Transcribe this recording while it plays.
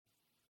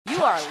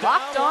You are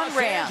Locked On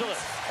Rams,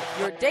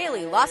 your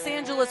daily Los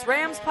Angeles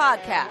Rams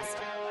podcast.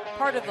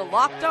 Part of the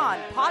Locked On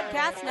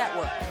Podcast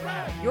Network,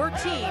 your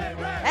team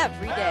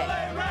every day.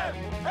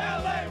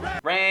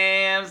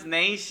 Rams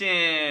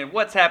Nation,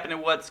 what's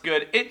happening, what's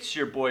good? It's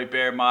your boy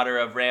Bear, moderator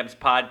of Rams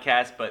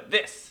Podcast, but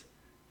this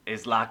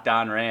is Locked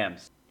On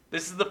Rams.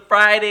 This is the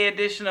Friday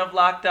edition of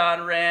Locked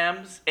On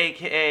Rams,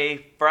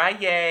 a.k.a.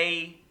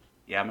 Friday.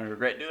 Yeah, I'm going to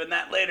regret doing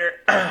that later.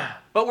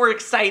 But we're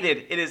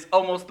excited. It is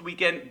almost the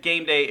weekend.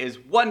 Game day is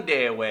one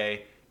day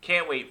away.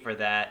 Can't wait for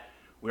that.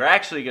 We're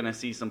actually going to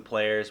see some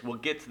players. We'll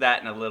get to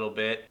that in a little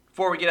bit.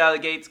 Before we get out of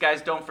the gates,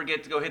 guys, don't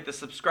forget to go hit the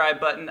subscribe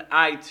button.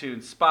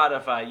 iTunes,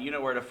 Spotify, you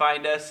know where to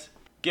find us.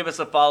 Give us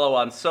a follow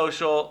on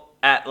social,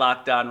 at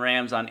Locked On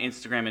Rams on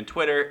Instagram and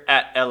Twitter,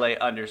 at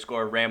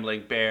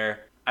LA_RamblingBear.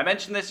 I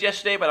mentioned this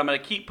yesterday, but I'm going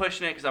to keep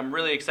pushing it because I'm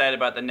really excited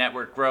about the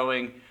network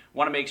growing.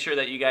 Want to make sure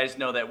that you guys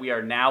know that we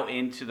are now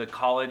into the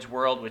college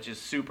world, which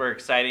is super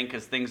exciting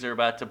because things are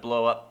about to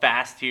blow up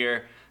fast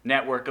here.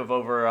 Network of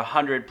over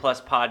 100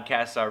 plus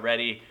podcasts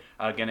already.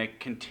 Going to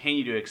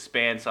continue to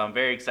expand, so I'm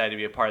very excited to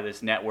be a part of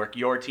this network,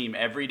 your team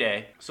every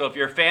day. So if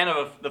you're a fan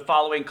of the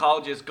following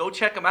colleges, go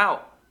check them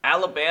out.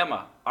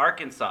 Alabama,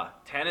 Arkansas,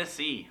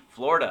 Tennessee,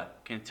 Florida,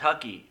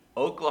 Kentucky,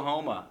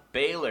 Oklahoma,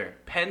 Baylor,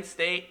 Penn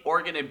State,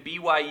 Oregon, and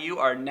BYU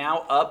are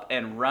now up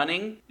and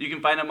running. You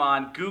can find them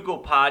on Google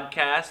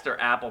Podcasts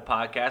or Apple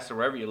Podcasts or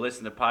wherever you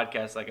listen to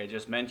podcasts like I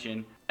just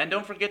mentioned. And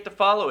don't forget to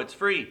follow. It's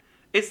free.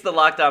 It's the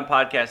Locked On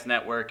Podcast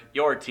Network,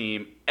 your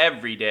team,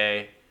 every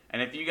day.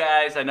 And if you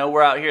guys, I know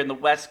we're out here in the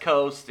West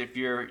Coast, if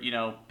you're,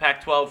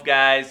 Pac-12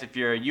 guys, if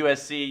you're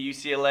USC,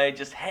 UCLA,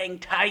 just hang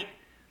tight.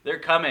 They're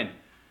coming.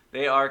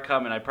 They are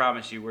coming, I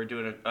promise you. We're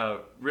doing a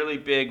really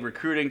big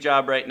recruiting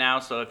job right now.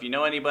 So if you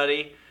know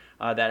anybody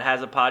that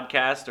has a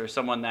podcast or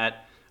someone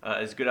that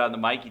is good on the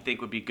mic you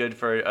think would be good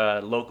for a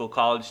local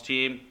college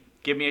team,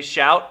 give me a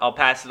shout. I'll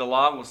pass it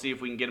along. We'll see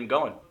if we can get them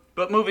going.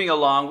 But moving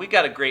along, we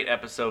got a great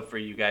episode for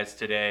you guys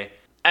today.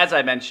 As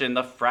I mentioned,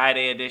 the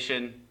Friday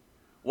edition.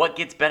 What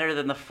gets better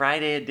than the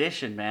Friday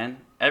edition, man?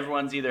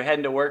 Everyone's either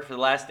heading to work for the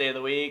last day of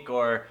the week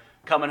or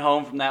coming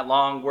home from that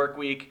long work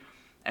week.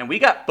 And we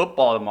got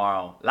football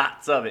tomorrow.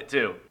 Lots of it,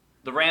 too.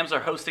 The Rams are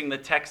hosting the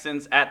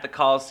Texans at the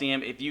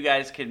Coliseum. If you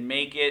guys can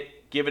make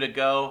it, give it a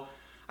go.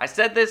 I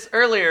said this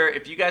earlier.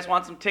 If you guys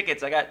want some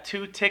tickets, I got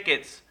 2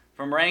 tickets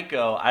from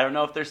Ranko. I don't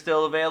know if they're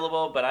still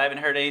available, but I haven't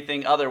heard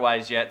anything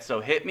otherwise yet.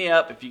 So hit me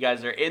up if you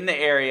guys are in the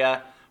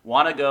area,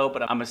 want to go.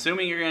 But I'm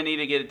assuming you're going to need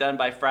to get it done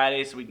by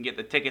Friday so we can get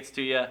the tickets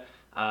to you.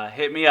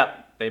 Hit me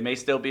up. They may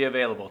still be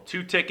available.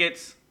 2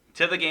 tickets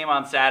to the game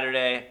on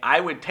Saturday. I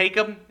would take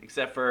them,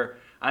 except for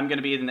I'm going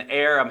to be in the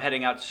air. I'm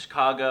heading out to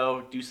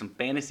Chicago, do some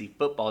fantasy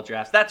football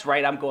drafts. That's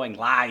right, I'm going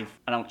live.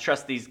 I don't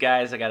trust these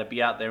guys. I got to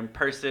be out there in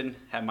person,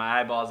 have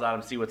my eyeballs on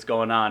them, see what's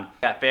going on.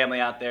 Got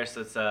family out there,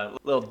 so it's a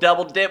little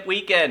double dip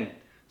weekend.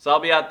 So I'll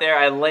be out there.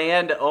 I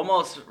land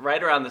almost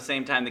right around the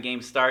same time the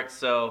game starts,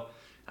 so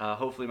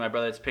hopefully my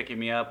brother that's picking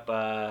me up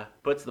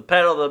puts the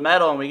pedal to the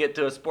metal and we get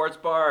to a sports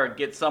bar or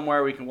get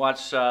somewhere we can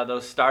watch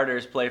those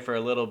starters play for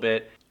a little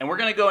bit. And we're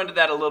going to go into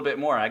that a little bit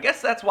more. I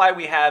guess that's why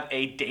we have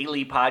a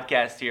daily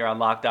podcast here on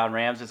Locked On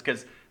Rams, is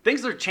because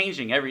things are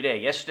changing every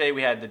day. Yesterday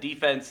we had the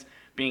defense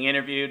being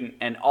interviewed,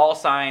 and all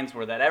signs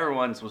were that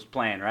everyone's was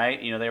playing, right?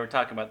 They were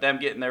talking about them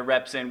getting their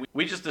reps in.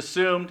 We just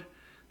assumed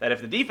that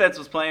if the defense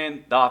was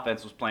playing, the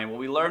offense was playing. Well,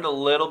 we learned a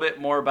little bit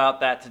more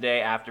about that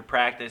today after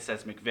practice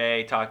as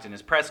McVay talked in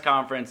his press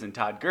conference and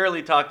Todd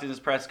Gurley talked in his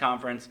press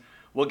conference.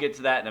 We'll get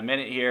to that in a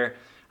minute here.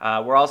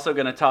 We're also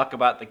going to talk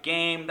about the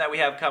game that we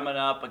have coming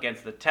up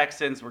against the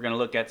Texans. We're going to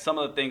look at some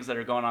of the things that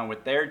are going on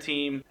with their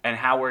team and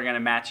how we're going to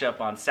match up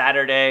on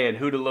Saturday and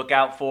who to look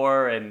out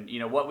for and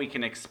what we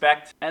can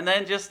expect. And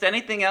then just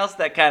anything else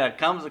that kind of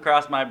comes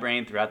across my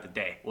brain throughout the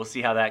day. We'll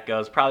see how that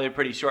goes. Probably a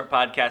pretty short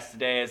podcast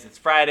today as it's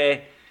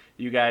Friday.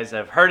 You guys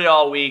have heard it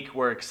all week.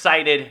 We're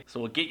excited. So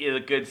we'll get you the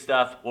good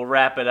stuff. We'll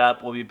wrap it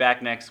up. We'll be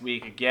back next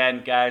week.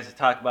 Again, guys, I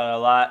talk about it a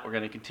lot. We're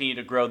going to continue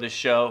to grow this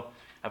show.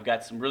 I've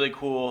got some really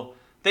cool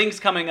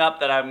things coming up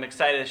that I'm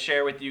excited to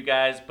share with you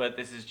guys, but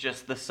this is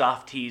just the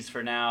soft tease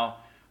for now.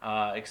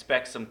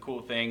 Expect some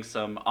cool things,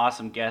 some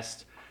awesome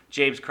guests.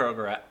 James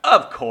Kroger,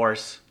 of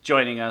course,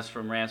 joining us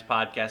from Rams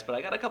Podcast, but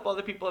I got a couple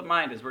other people in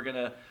mind as we're going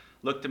to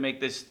look to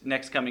make this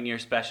next coming year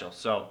special,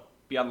 so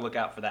be on the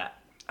lookout for that.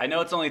 I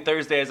know it's only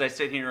Thursday as I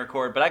sit here and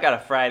record, but I got a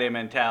Friday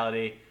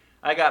mentality.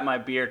 I got my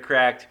beer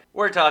cracked.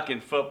 We're talking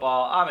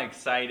football. I'm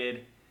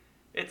excited.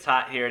 It's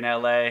hot here in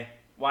LA.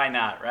 Why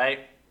not,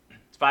 right?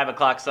 It's 5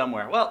 o'clock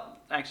somewhere. Well,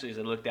 actually, as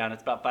I look down,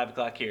 it's about 5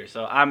 o'clock here,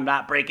 so I'm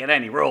not breaking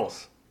any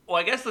rules. Well,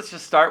 I guess let's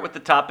just start with the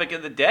topic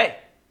of the day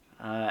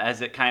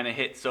as it kind of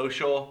hit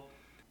social.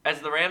 As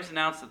the Rams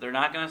announced that they're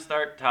not going to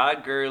start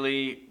Todd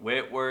Gurley,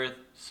 Whitworth,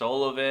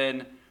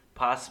 Sullivan,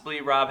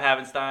 possibly Rob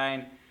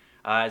Havenstein,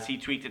 as he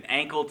tweaked an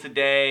ankle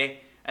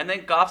today. And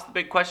then Goff's the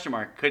big question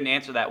mark. Couldn't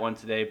answer that one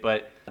today,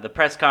 but the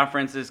press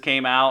conferences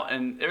came out,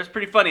 and it was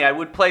pretty funny. I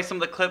would play some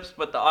of the clips,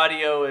 but the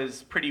audio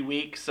is pretty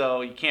weak,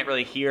 so you can't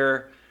really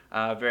hear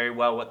very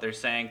well what they're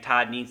saying.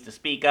 Todd needs to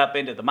speak up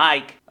into the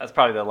mic. That's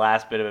probably the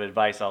last bit of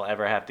advice I'll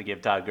ever have to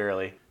give Todd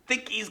Gurley.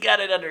 Think he's got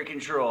it under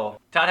control.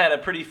 Todd had a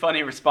pretty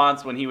funny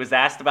response when he was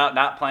asked about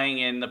not playing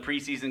in the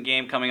preseason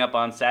game coming up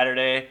on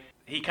Saturday.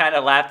 He kind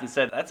of laughed and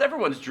said, that's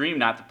everyone's dream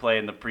not to play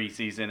in the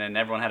preseason, and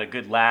everyone had a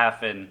good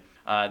laugh. And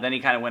then he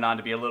kind of went on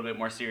to be a little bit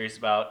more serious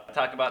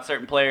talk about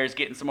certain players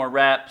getting some more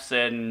reps.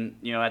 And,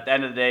 at the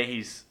end of the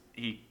day,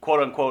 he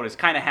quote unquote is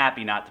kind of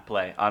happy not to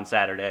play on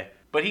Saturday.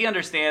 But he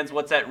understands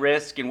what's at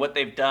risk and what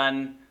they've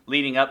done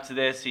leading up to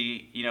this.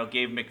 He,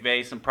 gave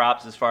McVay some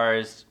props as far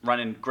as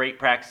running great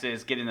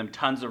practices, getting them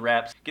tons of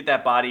reps, get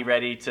that body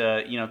ready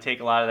to, take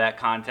a lot of that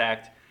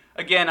contact.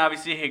 Again,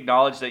 obviously he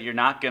acknowledged that you're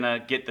not going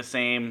to get the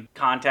same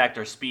contact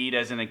or speed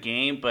as in a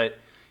game, but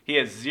he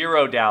has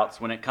zero doubts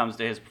when it comes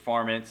to his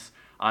performance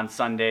on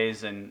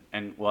Sundays and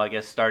I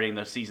guess starting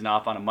the season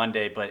off on a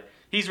Monday. But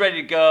he's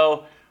ready to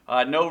go.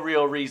 No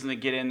real reason to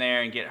get in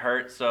there and get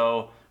hurt.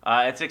 So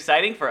it's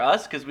exciting for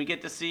us because we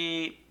get to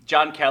see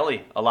John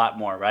Kelly a lot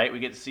more, right? We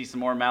get to see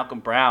some more Malcolm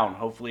Brown.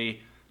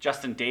 Hopefully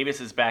Justin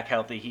Davis is back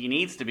healthy. He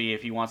needs to be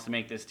if he wants to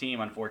make this team,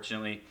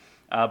 unfortunately.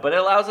 But it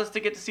allows us to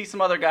get to see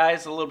some other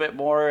guys a little bit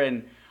more.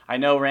 And I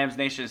know Rams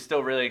Nation is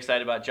still really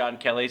excited about John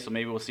Kelly, so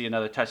maybe we'll see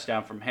another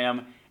touchdown from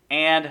him.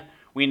 And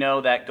we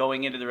know that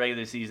going into the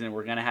regular season,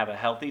 we're going to have a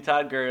healthy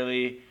Todd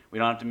Gurley. We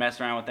don't have to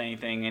mess around with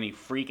anything, any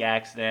freak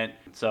accident.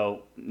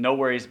 So no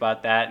worries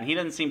about that. And he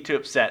doesn't seem too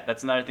upset.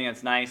 That's another thing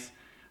that's nice.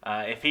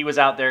 If he was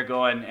out there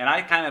going, and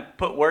I kind of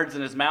put words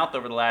in his mouth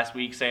over the last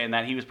week saying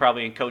that he was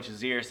probably in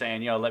coach's ear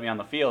saying, let me on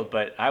the field,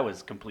 but I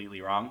was completely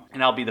wrong.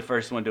 And I'll be the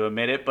first one to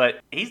admit it, but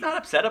he's not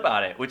upset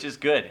about it, which is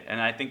good. And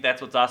I think that's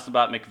what's awesome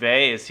about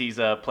McVay is he's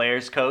a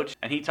player's coach.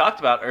 And he talked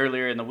about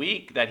earlier in the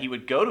week that he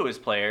would go to his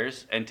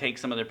players and take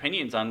some of their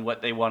opinions on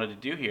what they wanted to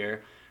do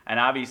here. And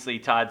obviously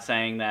Todd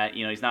saying that,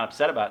 he's not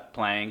upset about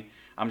playing.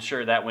 I'm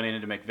sure that went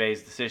into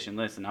McVay's decision.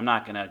 Listen, I'm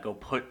not going to go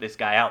put this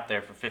guy out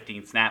there for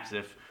 15 snaps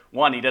if,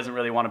 one, he doesn't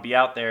really want to be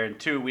out there, and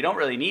two, we don't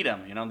really need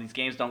him. These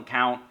games don't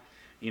count.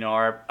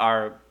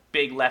 Our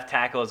big left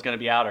tackle is going to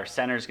be out, our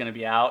center is going to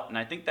be out, and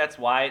I think that's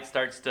why it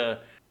starts to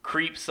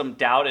creep some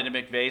doubt into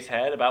McVay's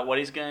head about what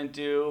he's going to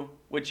do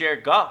with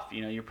Jared Goff.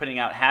 You're putting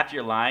out half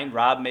your line.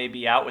 Rob may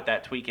be out with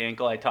that tweak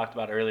ankle I talked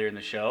about earlier in the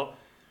show.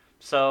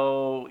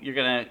 So you're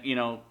going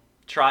to,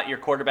 trot your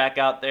quarterback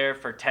out there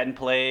for 10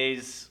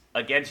 plays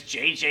against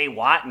J.J.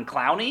 Watt and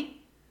Clowney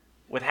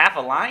with half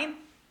a line?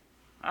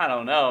 I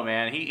don't know,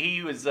 man.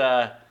 He was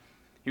a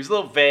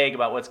little vague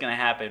about what's going to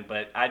happen,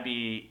 but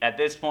at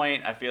this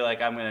point, I feel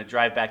like I'm going to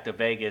drive back to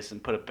Vegas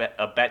and put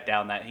a bet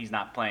down that he's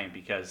not playing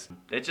because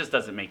it just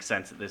doesn't make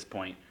sense at this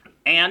point.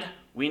 And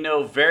we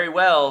know very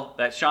well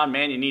that Sean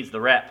Mannion needs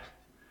the rep.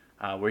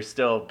 We're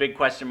still big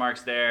question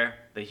marks there.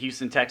 The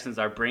Houston Texans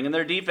are bringing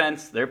their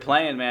defense. They're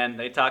playing, man.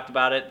 They talked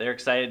about it. They're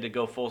excited to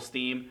go full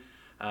steam.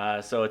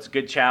 So it's a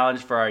good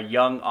challenge for our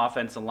young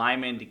offensive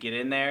linemen to get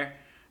in there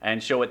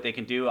and show what they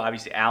can do.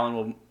 Obviously, Allen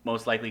will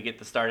most likely get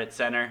the start at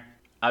center.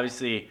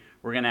 Obviously,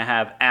 we're going to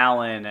have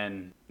Allen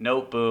and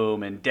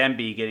Noteboom and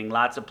Demby getting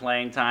lots of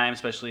playing time,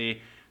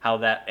 especially how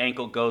that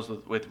ankle goes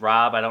with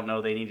Rob. I don't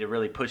know they need to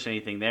really push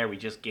anything there. We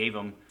just gave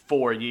him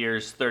 4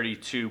 years,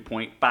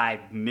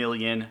 $32.5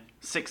 million,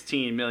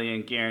 $16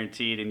 million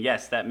guaranteed. And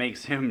yes, that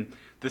makes him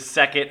the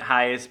second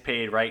highest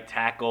paid right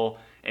tackle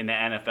in the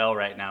NFL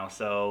right now.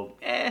 So,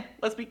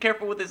 let's be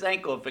careful with his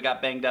ankle if it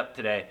got banged up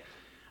today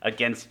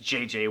against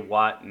J.J.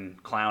 Watt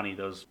and Clowney,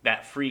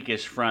 that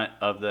freakish front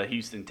of the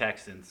Houston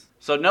Texans.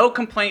 So no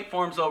complaint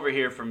forms over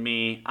here from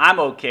me. I'm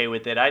okay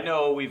with it. I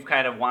know we've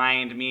kind of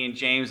whined, me and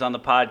James on the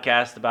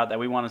podcast, about that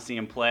we want to see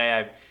him play.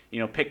 I've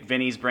picked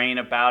Vinny's brain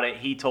about it.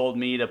 He told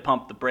me to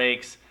pump the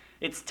brakes.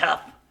 It's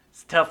tough.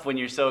 It's tough when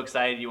you're so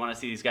excited you want to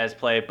see these guys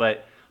play.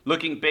 But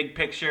looking big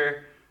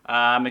picture,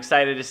 I'm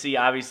excited to see,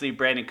 obviously,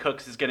 Brandon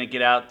Cooks is going to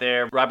get out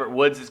there. Robert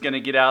Woods is going to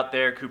get out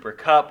there. Cooper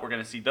Kupp, we're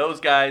going to see those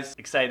guys.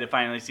 Excited to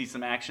finally see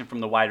some action from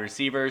the wide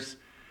receivers.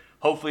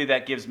 Hopefully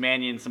that gives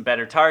Mannion some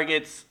better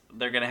targets.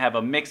 They're going to have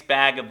a mixed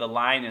bag of the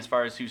line as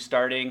far as who's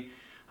starting.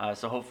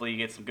 So hopefully you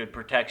get some good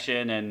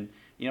protection. And,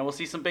 we'll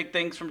see some big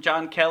things from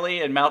John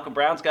Kelly. And Malcolm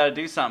Brown's got to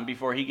do something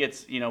before he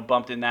gets,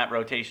 bumped in that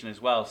rotation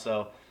as well.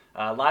 So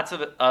lots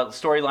of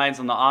storylines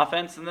on the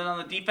offense. And then on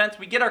the defense,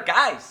 we get our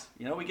guys.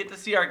 We get to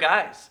see our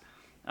guys.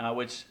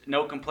 Which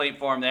no complaint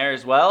for him there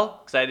as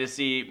well. Excited to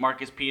see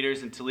Marcus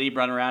Peters and Talib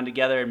run around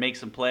together and make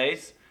some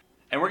plays.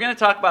 And we're going to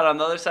talk about on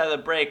the other side of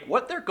the break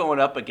what they're going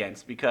up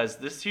against, because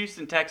this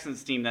Houston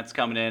Texans team that's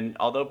coming in,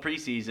 although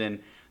preseason,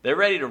 they're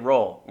ready to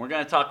roll. We're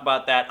going to talk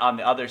about that on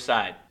the other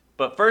side.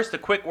 But first, a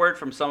quick word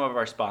from some of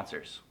our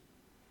sponsors.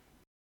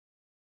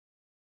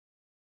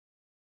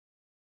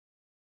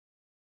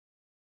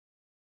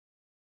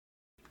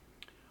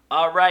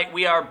 All right,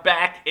 we are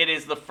back. It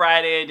is the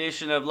Friday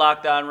edition of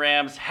Locked On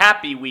Rams.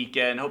 Happy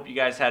weekend. Hope you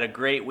guys had a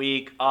great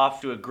week.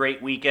 Off to a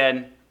great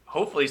weekend.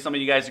 Hopefully some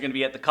of you guys are going to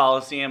be at the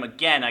Coliseum.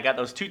 Again, I got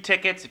those 2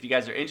 tickets. If you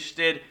guys are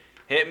interested,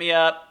 hit me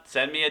up.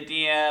 Send me a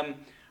DM.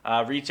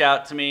 Reach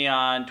out to me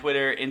on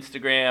Twitter,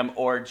 Instagram,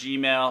 or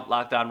Gmail,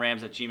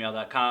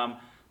 lockedonrams@gmail.com.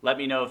 let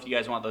me know if you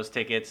guys want those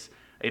tickets.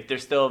 If they're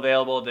still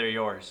available, they're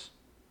yours.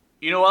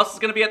 You know who else is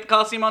going to be at the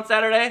Coliseum on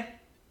Saturday?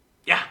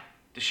 Yeah,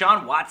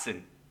 Deshaun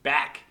Watson,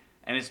 back.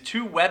 And his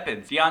two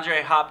weapons,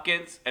 DeAndre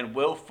Hopkins and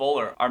Will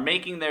Fuller, are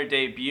making their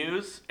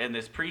debuts in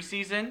this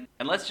preseason.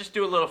 And let's just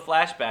do a little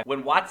flashback.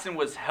 When Watson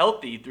was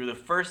healthy through the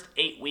first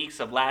 8 weeks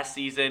of last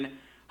season,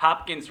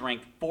 Hopkins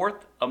ranked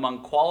 4th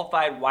among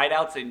qualified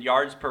wideouts in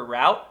yards per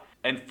route,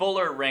 and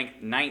Fuller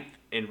ranked 9th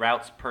in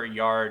routes per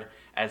yard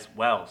as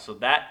well. So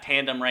that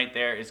tandem right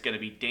there is going to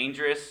be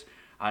dangerous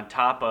on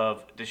top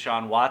of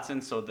Deshaun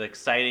Watson. So the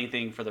exciting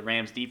thing for the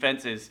Rams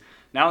defense is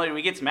not only do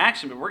we get some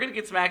action, but we're going to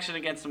get some action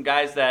against some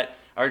guys that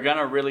are going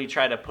to really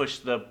try to push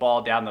the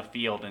ball down the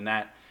field and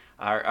that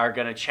are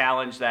going to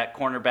challenge that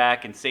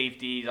cornerback and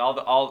safeties, and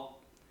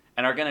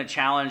are going to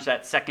challenge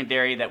that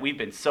secondary that we've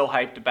been so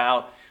hyped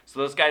about. So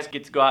those guys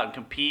get to go out and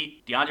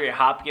compete. DeAndre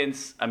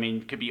Hopkins,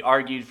 could be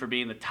argued for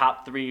being the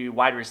top 3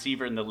 wide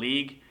receiver in the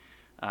league.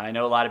 I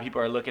know a lot of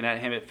people are looking at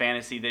him at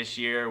fantasy this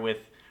year with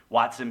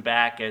Watson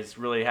back as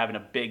really having a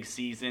big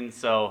season.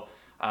 So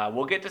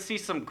we'll get to see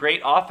some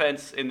great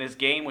offense in this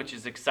game, which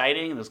is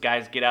exciting. Those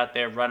guys get out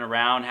there, run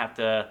around, have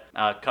to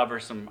cover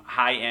some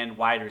high-end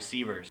wide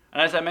receivers.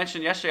 And as I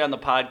mentioned yesterday on the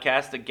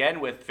podcast, again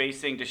with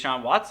facing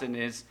Deshaun Watson,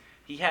 is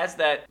he has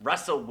that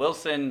Russell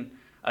Wilson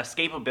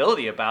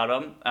escapability about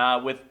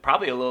him with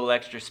probably a little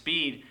extra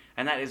speed,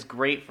 and that is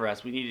great for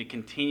us. We need to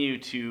continue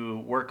to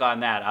work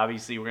on that.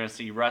 Obviously, we're going to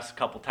see Russ a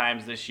couple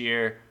times this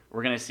year.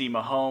 We're going to see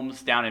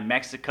Mahomes down in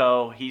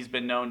Mexico. He's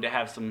been known to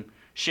have some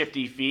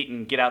shifty feet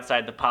and get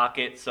outside the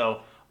pocket.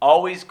 So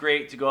always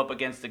great to go up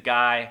against a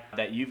guy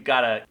that you've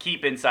got to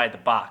keep inside the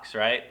box,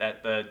 right?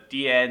 That the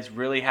DNs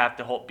really have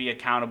to be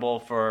accountable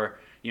for,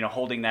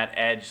 holding that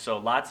edge. So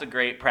lots of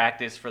great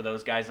practice for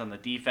those guys on the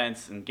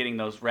defense and getting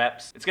those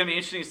reps. It's going to be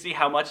interesting to see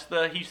how much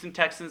the Houston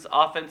Texans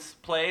offense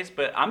plays,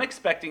 but I'm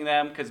expecting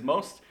them, because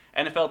most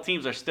NFL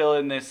teams are still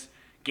in this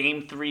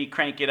game 3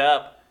 crank it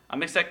up.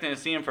 I'm expecting to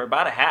see them for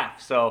about a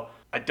half. So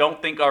I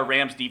don't think our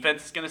Rams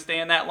defense is going to stay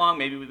in that long.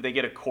 Maybe they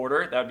get a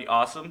quarter. That would be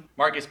awesome.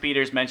 Marcus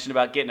Peters mentioned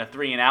about getting a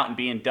 3 and out and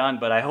being done,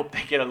 but I hope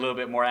they get a little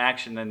bit more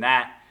action than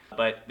that.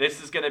 But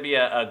this is going to be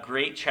a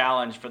great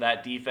challenge for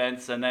that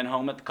defense. And then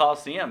home at the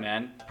Coliseum,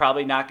 man.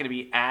 Probably not going to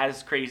be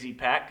as crazy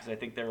packed, because I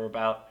think there were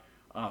about,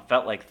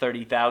 felt like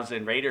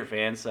 30,000 Raider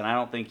fans, and I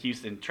don't think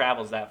Houston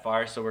travels that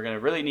far. So we're going to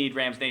really need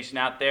Rams Nation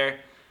out there.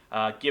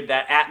 Give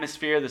that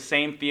atmosphere the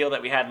same feel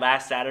that we had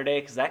last Saturday,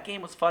 because that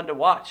game was fun to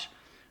watch.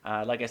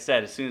 Like I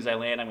said, as soon as I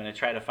land, I'm going to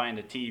try to find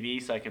a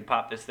TV so I can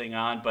pop this thing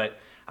on. But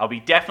I'll be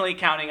definitely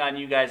counting on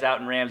you guys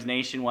out in Rams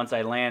Nation once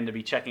I land to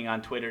be checking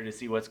on Twitter to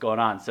see what's going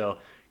on. So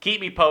keep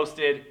me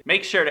posted.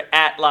 Make sure to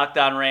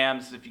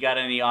 @LockedOnRams if you got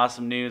any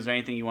awesome news or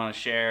anything you want to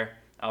share.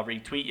 I'll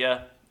retweet you.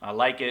 I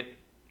like it.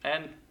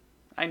 And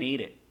I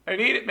need it. I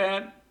need it,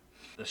 man.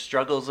 The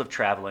struggles of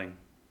traveling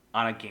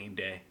on a game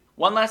day.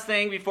 One last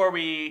thing before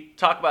we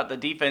talk about the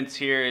defense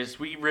here is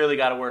we really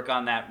got to work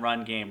on that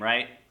run game,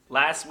 right?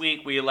 Last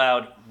week, we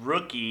allowed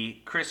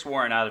rookie Chris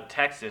Warren out of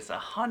Texas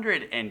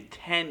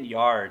 110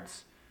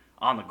 yards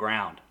on the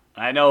ground.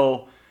 I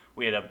know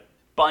we had a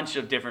bunch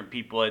of different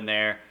people in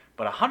there,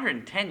 but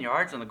 110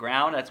 yards on the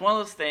ground, that's one of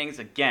those things,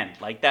 again,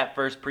 like that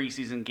first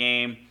preseason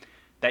game,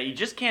 that you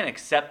just can't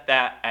accept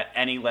that at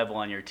any level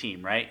on your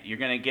team, right? You're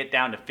going to get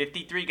down to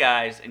 53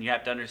 guys, and you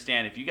have to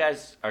understand, if you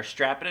guys are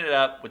strapping it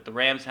up with the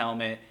Rams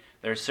helmet,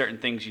 there are certain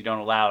things you don't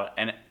allow.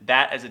 And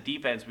that, as a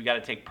defense, we got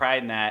to take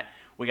pride in that.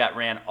 We got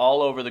ran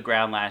all over the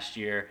ground last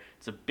year.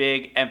 It's a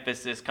big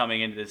emphasis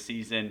coming into this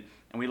season.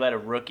 And we let a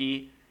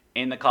rookie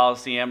in the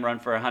Coliseum run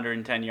for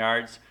 110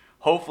 yards.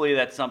 Hopefully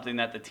that's something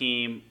that the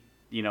team,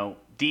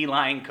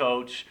 D-line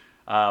coach,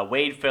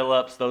 Wade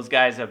Phillips, those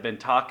guys have been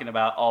talking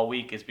about all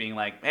week, as being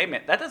like, hey,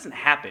 man, that doesn't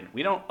happen.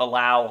 We don't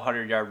allow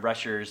 100-yard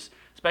rushers,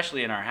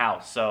 especially in our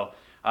house. So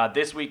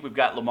this week we've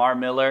got Lamar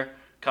Miller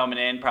coming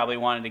in, probably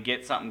wanting to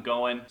get something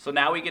going. So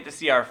now we get to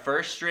see our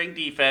first string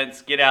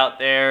defense get out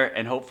there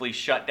and hopefully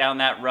shut down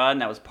that run.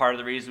 That was part of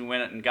the reason we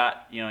went and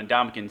got,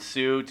 Ndamukong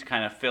Suh to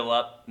kind of fill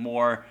up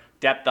more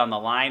depth on the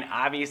line.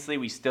 Obviously,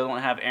 we still don't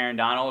have Aaron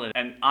Donald.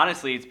 And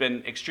honestly, it's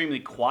been extremely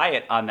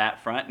quiet on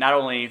that front, not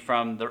only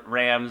from the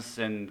Rams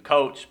and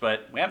coach,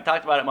 but we haven't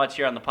talked about it much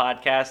here on the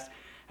podcast,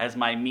 as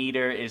my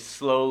meter is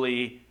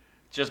slowly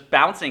just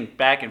bouncing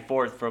back and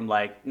forth from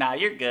like, nah,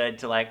 you're good,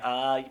 to like,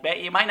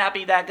 you might not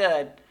be that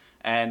good.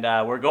 And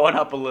we're going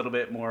up a little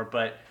bit more,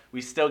 but we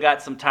still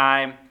got some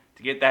time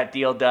to get that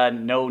deal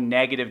done. No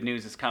negative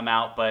news has come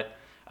out, but,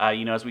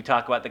 as we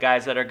talk about the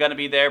guys that are going to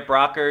be there,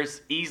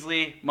 Brockers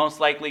easily, most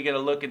likely going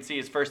to look and see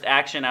his first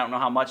action. I don't know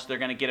how much they're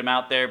going to get him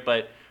out there,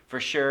 but for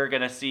sure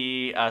going to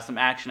see some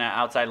action at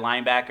outside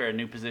linebacker, a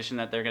new position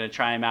that they're going to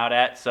try him out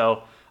at.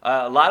 So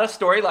a lot of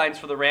storylines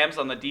for the Rams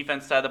on the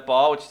defense side of the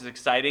ball, which is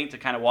exciting to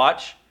kind of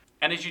watch.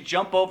 And as you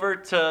jump over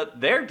to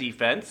their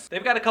defense,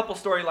 they've got a couple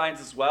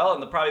storylines as well,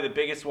 and probably the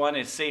biggest one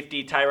is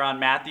safety Tyrann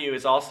Mathieu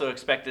is also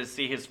expected to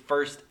see his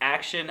first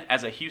action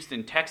as a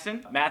Houston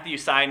Texan. Mathieu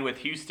signed with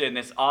Houston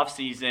this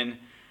offseason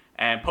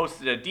and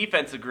posted a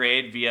defensive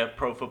grade via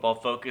Pro Football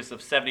Focus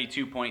of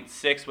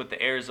 72.6 with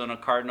the Arizona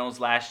Cardinals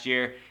last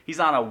year. He's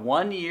on a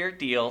one-year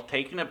deal,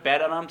 taking a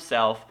bet on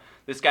himself.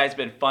 This guy's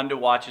been fun to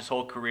watch his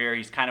whole career.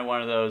 He's kind of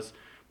one of those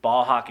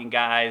ball-hawking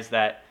guys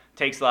that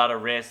takes a lot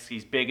of risks.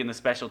 He's big in the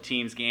special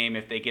teams game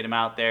if they get him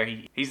out there.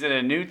 He's in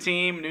a new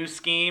team, new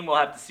scheme. We'll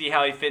have to see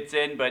how he fits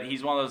in, but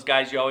he's one of those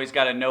guys you always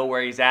got to know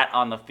where he's at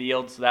on the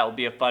field, so that will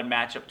be a fun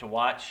matchup to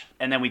watch.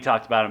 And then we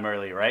talked about him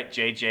earlier, right?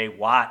 J.J.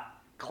 Watt,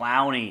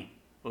 Clowney.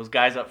 Those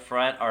guys up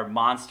front are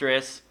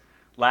monstrous.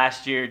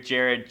 Last year,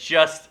 Jared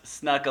just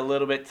snuck a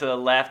little bit to the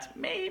left,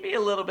 maybe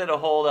a little bit of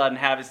hold on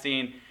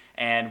Havestein,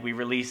 and we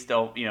released a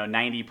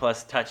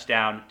 90-plus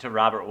touchdown to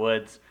Robert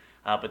Woods.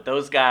 But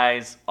those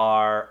guys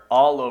are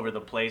all over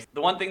the place.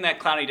 The one thing that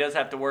Clowney does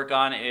have to work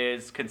on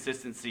is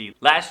consistency.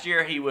 Last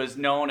year, he was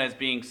known as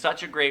being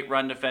such a great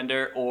run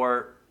defender,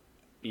 or,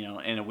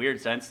 in a weird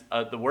sense,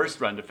 the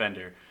worst run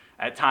defender.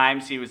 At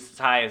times, he was as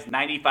high as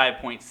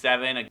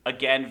 95.7,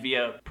 again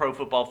via Pro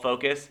Football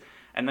Focus,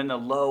 and then the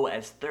low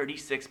as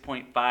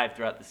 36.5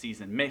 throughout the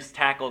season. Missed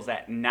tackles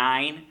at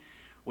 9,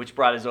 which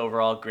brought his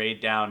overall grade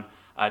down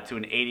to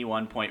an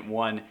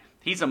 81.1.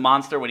 He's a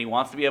monster when he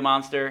wants to be a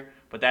monster,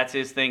 but that's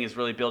his thing, is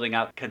really building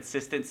out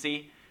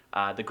consistency.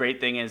 The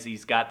great thing is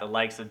he's got the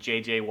likes of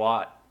J.J.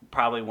 Watt,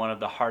 probably one of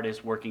the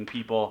hardest working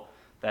people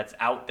that's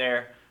out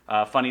there.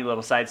 Funny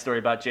little side story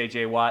about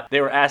J.J. Watt. They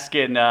were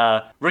asking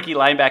rookie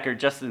linebacker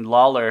Justin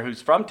Lawler,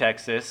 who's from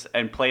Texas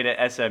and played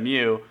at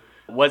SMU,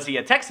 was he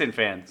a Texan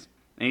fan?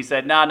 And he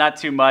said, no, not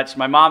too much.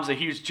 My mom's a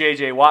huge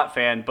J.J. Watt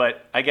fan,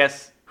 but I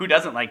guess who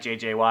doesn't like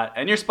J.J. Watt?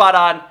 And you're spot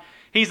on.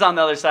 He's on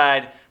the other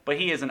side. But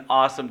he is an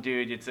awesome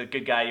dude. It's a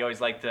good guy. You always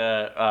like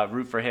to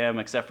root for him,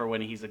 except for when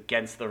he's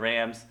against the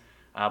Rams.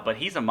 But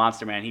he's a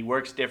monster, man. He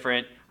works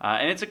different.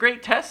 And it's a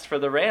great test for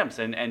the Rams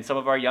and some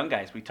of our young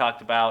guys. We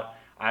talked about,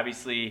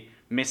 obviously,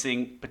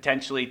 missing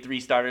potentially 3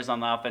 starters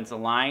on the offensive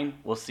line.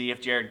 We'll see if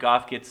Jared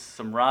Goff gets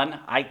some run.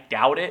 I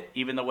doubt it.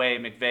 Even the way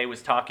McVay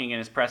was talking in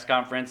his press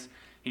conference,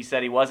 he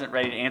said he wasn't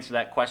ready to answer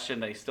that question,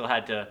 that he still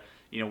had to,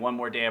 one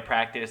more day of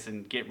practice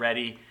and get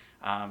ready.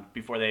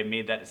 Before they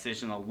made that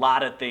decision. A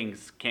lot of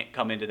things can't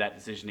come into that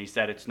decision. He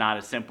said it's not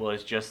as simple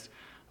as just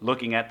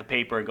looking at the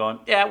paper and going,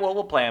 yeah, well,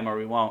 we'll play him or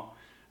we won't.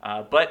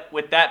 But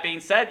with that being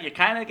said, you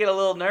kind of get a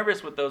little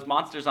nervous with those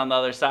monsters on the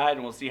other side,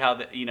 and we'll see how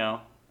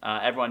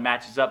everyone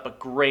matches up. But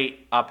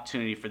great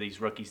opportunity for these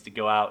rookies to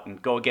go out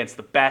and go against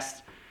the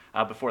best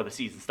before the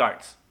season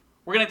starts.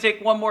 We're going to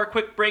take one more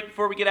quick break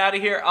before we get out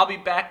of here. I'll be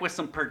back with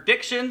some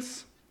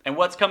predictions and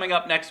what's coming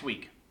up next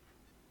week.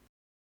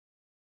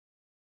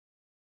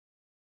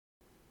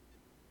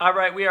 All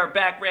right, we are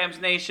back,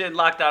 Rams Nation,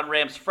 Locked On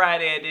Rams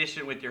Friday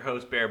edition with your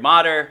host, Bear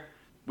Motter.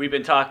 We've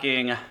been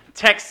talking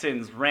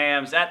Texans,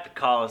 Rams at the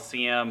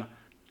Coliseum.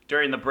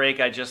 During the break,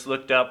 I just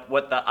looked up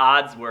what the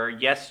odds were.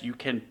 Yes, you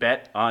can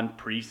bet on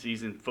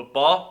preseason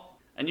football,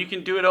 and you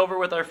can do it over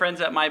with our friends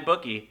at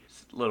MyBookie.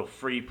 Just a little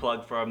free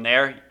plug for them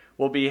there.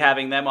 We'll be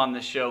having them on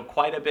the show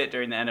quite a bit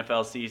during the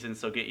NFL season,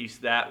 so get used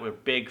to that. We're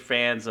big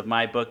fans of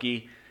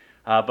MyBookie.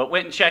 But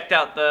went and checked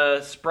out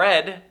the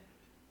spread,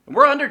 and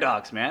we're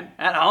underdogs, man,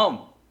 at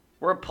home.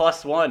 We're a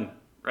 +1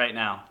 right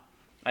now.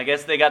 I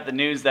guess they got the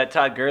news that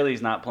Todd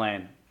Gurley's not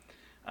playing.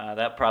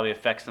 That probably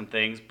affects some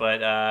things.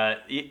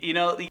 But, you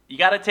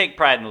got to take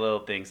pride in the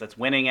little things. That's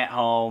winning at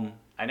home.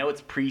 I know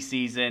it's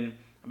preseason.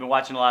 I've been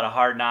watching a lot of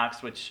Hard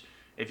Knocks, which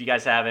if you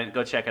guys haven't,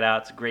 go check it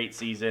out. It's a great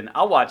season.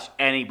 I'll watch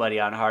anybody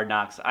on Hard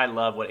Knocks. I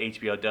love what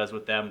HBO does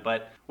with them.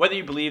 But whether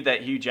you believe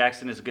that Hugh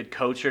Jackson is a good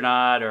coach or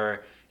not,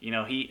 or,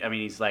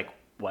 he's like,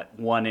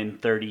 1 in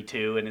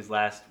 32 in his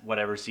last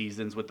whatever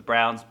seasons with the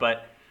Browns.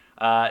 But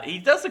he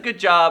does a good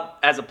job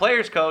as a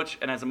player's coach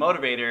and as a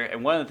motivator.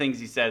 And one of the things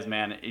he says,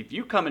 man, if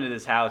you come into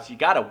this house, you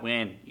got to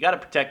win. You got to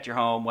protect your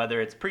home,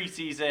 whether it's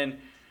preseason,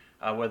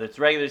 whether it's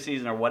regular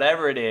season, or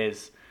whatever it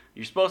is.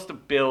 You're supposed to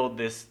build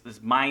this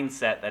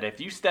mindset that if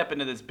you step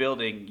into this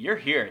building, you're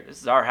here.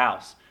 This is our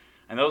house.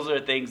 And those are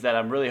the things that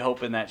I'm really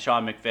hoping that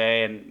Sean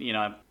McVay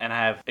and I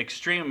have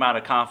extreme amount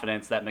of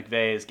confidence that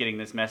McVay is getting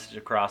this message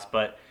across.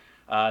 But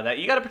that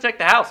you got to protect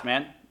the house,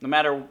 man. No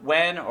matter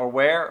when or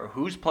where or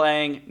who's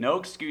playing, no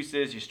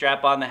excuses. You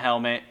strap on the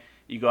helmet,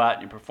 you go out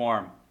and you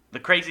perform. The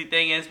crazy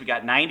thing is we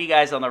got 90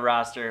 guys on the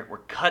roster. We're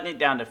cutting it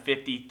down to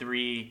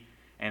 53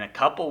 in a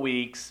couple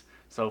weeks.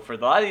 So for a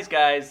lot of these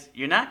guys,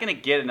 you're not going to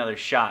get another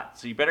shot.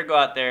 So you better go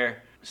out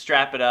there,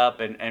 strap it up,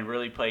 and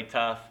really play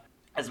tough.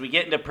 As we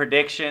get into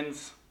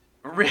predictions,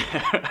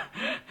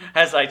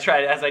 as I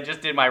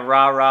just did my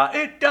rah-rah,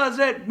 it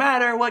doesn't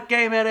matter what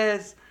game it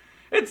is.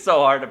 It's so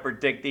hard to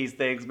predict these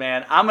things,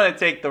 man. I'm going to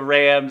take the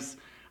Rams.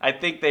 I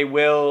think they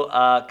will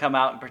come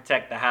out and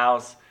protect the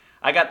house.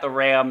 I got the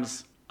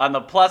Rams on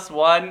the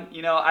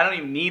 +1. I don't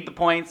even need the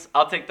points.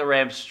 I'll take the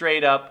Rams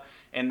straight up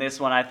in this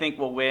one. I think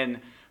we'll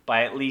win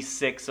by at least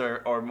 6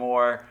 or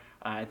more.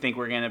 I think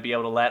we're going to be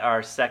able to let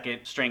our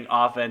second-string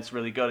offense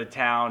really go to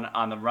town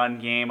on the run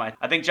game.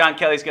 I think John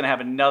Kelly's going to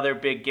have another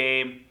big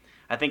game.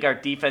 I think our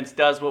defense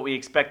does what we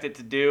expect it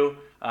to do.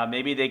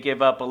 Maybe they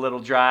give up a little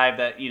drive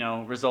that,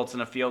 results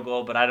in a field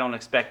goal, but I don't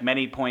expect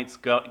many points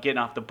getting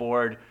off the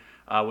board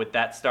with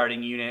that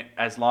starting unit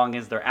as long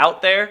as they're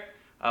out there.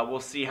 We'll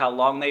see how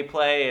long they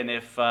play and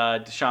if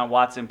Deshaun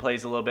Watson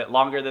plays a little bit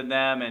longer than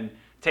them and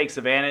takes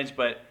advantage.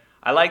 But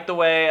I like the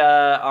way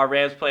our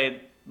Rams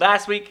played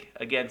last week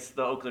against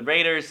the Oakland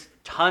Raiders.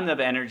 Ton of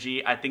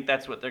energy. I think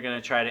that's what they're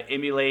going to try to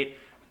emulate,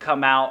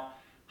 come out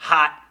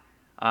hot,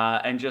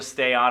 and just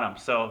stay on them.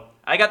 So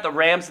I got the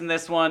Rams in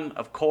this one,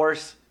 of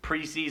course.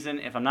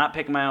 Preseason, if I'm not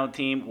picking my own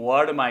team,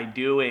 what am I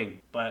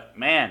doing? But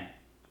man,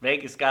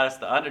 Vegas got us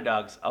the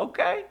underdogs.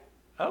 Okay.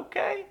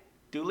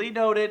 Duly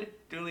noted.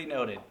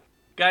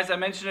 Guys, I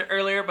mentioned it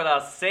earlier, but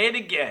I'll say it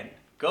again.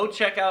 Go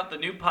check out the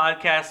new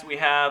podcast we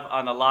have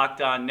on the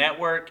Locked On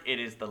Network. It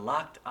is the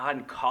Locked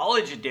On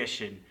College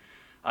Edition.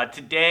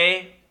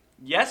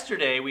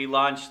 Yesterday, we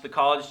launched the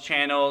college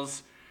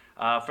channels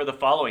for the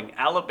following: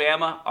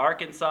 Alabama,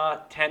 Arkansas,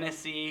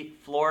 Tennessee,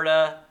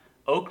 Florida,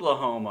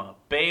 Oklahoma,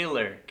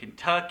 Baylor,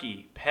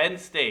 Kentucky, Penn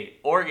State,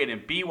 Oregon,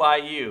 and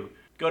BYU.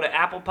 Go to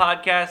Apple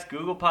Podcasts,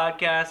 Google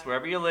Podcasts,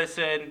 wherever you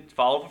listen.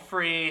 Follow for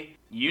free.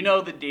 You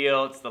know the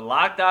deal. It's the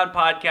Locked On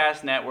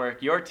Podcast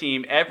Network, your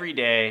team every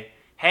day.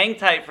 Hang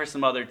tight for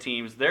some other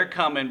teams. They're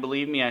coming.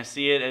 Believe me, I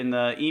see it in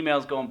the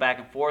emails going back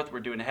and forth. We're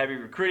doing heavy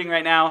recruiting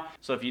right now.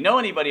 So if you know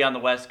anybody on the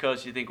West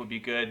Coast you think would be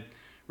good,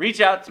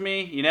 reach out to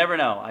me. You never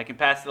know. I can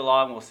pass it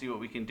along. We'll see what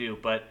we can do.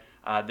 But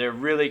they're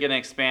really going to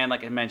expand.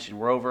 Like I mentioned,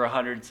 we're over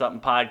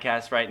 100-something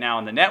podcasts right now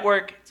on the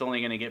network. It's only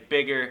going to get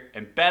bigger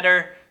and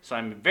better. So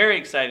I'm very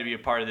excited to be a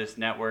part of this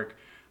network.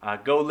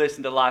 Go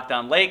listen to Locked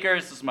On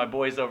Lakers. This is my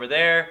boys over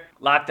there.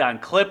 Locked On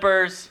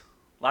Clippers.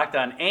 Locked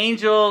On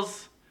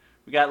Angels.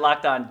 We got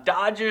Locked On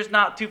Dodgers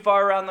not too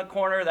far around the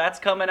corner. That's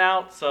coming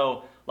out.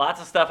 So lots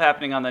of stuff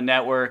happening on the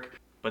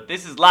network. But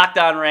this is Locked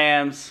On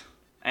Rams.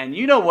 And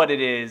you know what it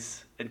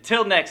is.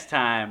 Until next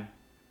time,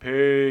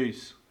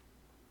 peace.